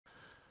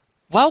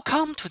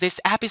Welcome to this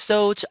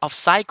episode of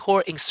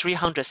Sitecore in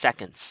 300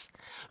 Seconds.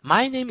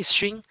 My name is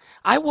Xun.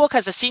 I work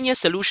as a Senior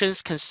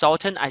Solutions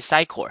Consultant at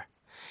Sitecore.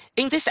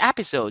 In this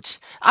episode,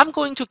 I'm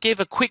going to give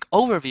a quick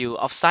overview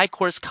of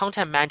Sitecore's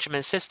content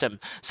management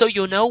system so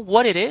you know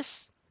what it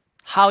is,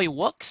 how it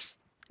works,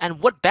 and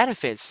what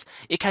benefits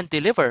it can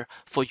deliver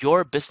for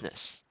your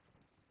business.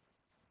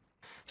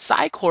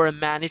 Sitecore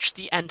manages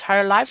the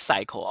entire life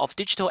cycle of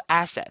digital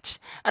assets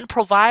and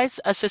provides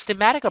a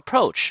systematic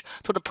approach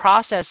to the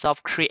process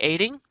of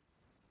creating,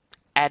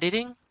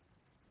 editing,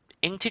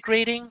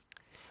 integrating,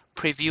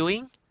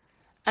 previewing,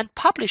 and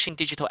publishing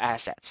digital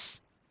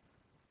assets.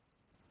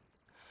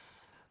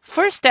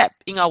 First step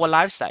in our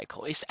life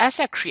cycle is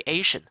asset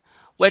creation,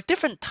 where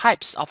different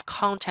types of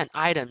content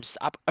items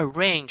are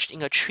arranged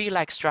in a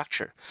tree-like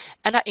structure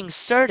and are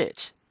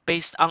inserted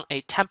based on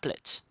a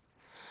template.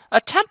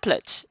 A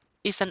template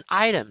is an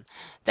item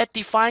that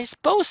defines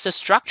both the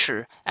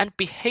structure and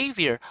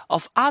behavior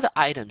of other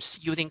items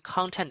using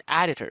content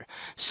editor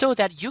so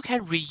that you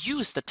can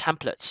reuse the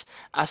template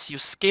as you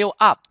scale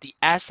up the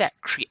asset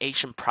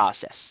creation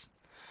process.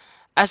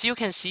 As you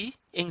can see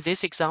in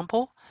this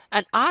example,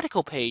 an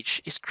article page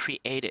is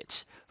created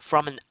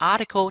from an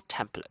article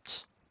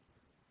template.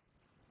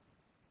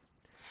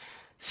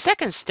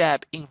 Second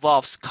step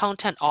involves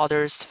content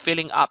authors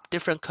filling up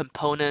different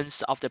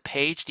components of the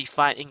page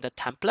defined in the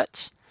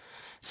template.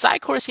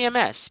 Sitecore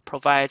CMS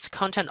provides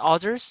content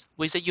authors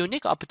with a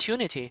unique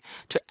opportunity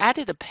to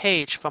edit the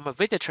page from a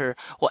visitor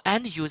or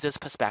end user's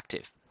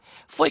perspective.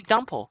 For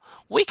example,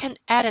 we can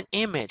add an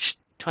image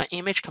to an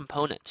image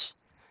component.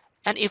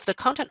 And if the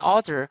content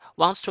author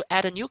wants to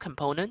add a new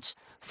component,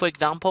 for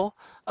example,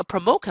 a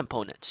promote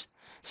component,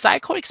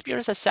 Sitecore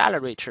Experience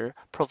Accelerator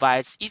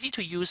provides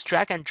easy-to-use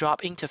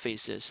drag-and-drop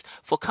interfaces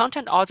for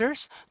content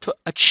authors to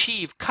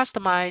achieve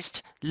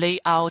customized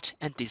layout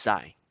and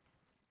design.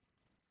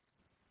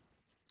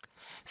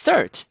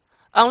 Third,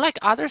 unlike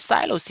other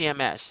silo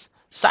CMS,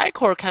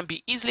 Sitecore can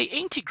be easily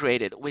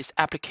integrated with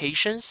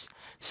applications,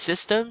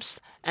 systems,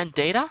 and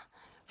data.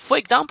 For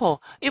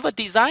example, if a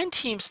design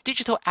team's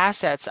digital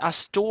assets are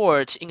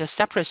stored in a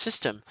separate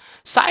system,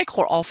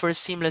 Sitecore offers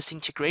seamless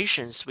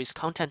integrations with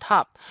Content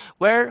Hub,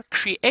 where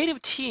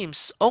creative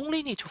teams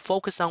only need to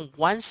focus on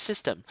one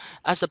system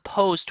as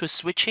opposed to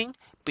switching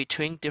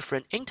between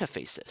different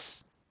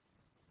interfaces.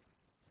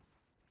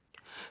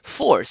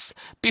 Fourth,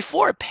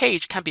 before a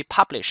page can be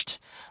published,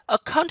 a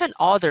content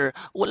author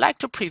would like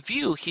to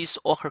preview his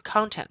or her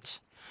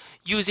content.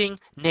 Using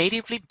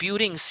natively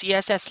built-in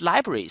CSS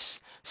libraries,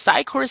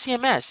 Sitecore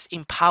CMS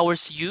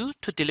empowers you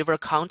to deliver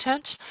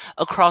content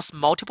across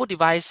multiple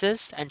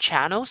devices and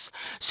channels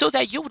so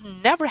that you would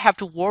never have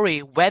to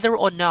worry whether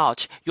or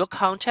not your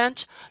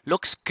content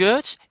looks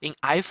good in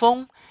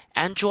iPhone,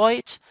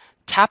 Android,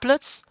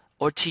 tablets,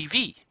 or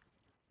TV.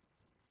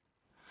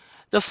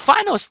 The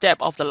final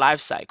step of the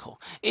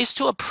lifecycle is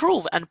to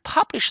approve and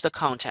publish the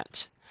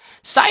content.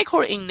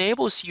 Sitecore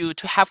enables you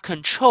to have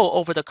control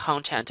over the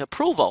content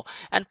approval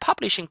and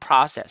publishing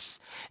process,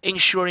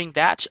 ensuring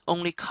that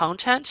only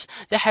content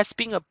that has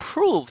been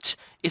approved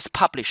is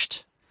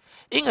published.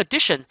 In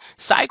addition,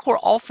 Sitecore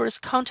offers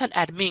content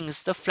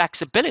admins the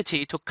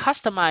flexibility to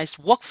customize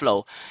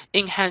workflow,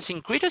 enhancing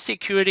greater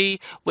security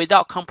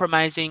without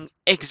compromising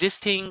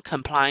existing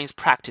compliance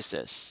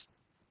practices.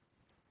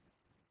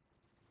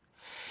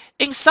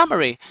 In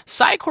summary,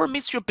 Sitecore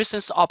meets your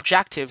business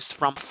objectives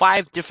from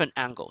 5 different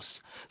angles.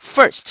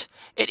 First,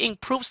 it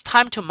improves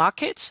time to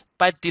market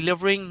by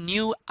delivering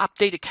new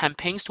updated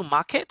campaigns to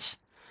market.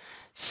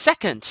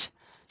 Second,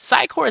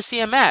 Sitecore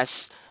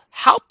CMS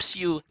helps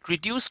you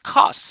reduce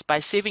costs by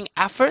saving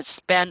effort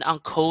spent on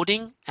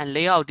coding and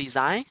layout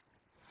design.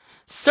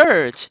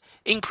 Third,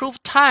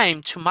 improved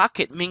time to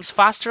market means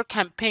faster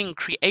campaign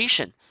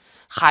creation,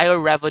 higher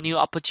revenue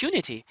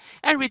opportunity,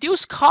 and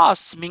reduced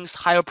costs means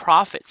higher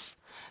profits.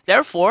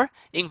 Therefore,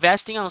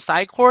 investing on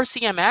Sitecore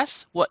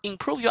CMS will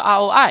improve your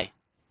ROI.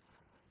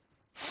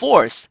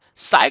 Fourth,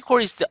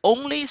 Sitecore is the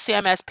only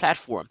CMS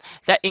platform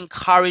that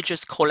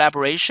encourages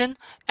collaboration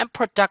and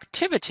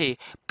productivity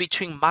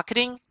between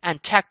marketing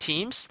and tech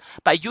teams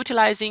by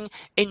utilizing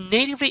a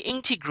natively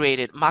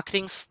integrated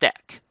marketing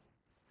stack.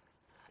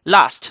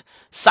 Last,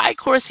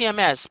 Sitecore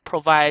CMS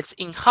provides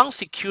enhanced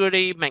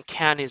security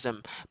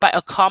mechanism by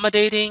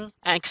accommodating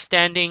and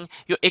extending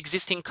your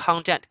existing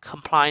content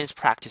compliance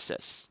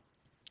practices.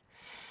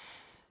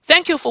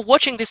 Thank you for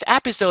watching this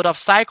episode of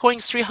Sitecore in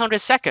 300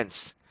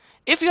 Seconds.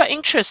 If you are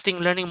interested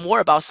in learning more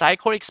about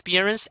Sitecore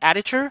Experience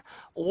Editor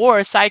or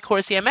Sitecore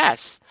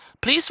CMS,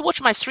 please watch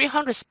my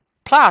 300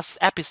 plus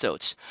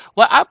episodes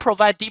where I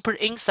provide deeper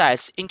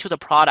insights into the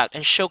product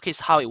and showcase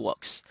how it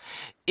works.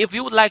 If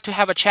you would like to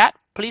have a chat,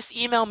 please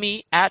email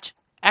me at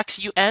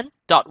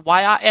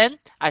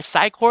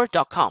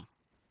xun.yrn@sitecore.com.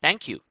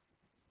 Thank you.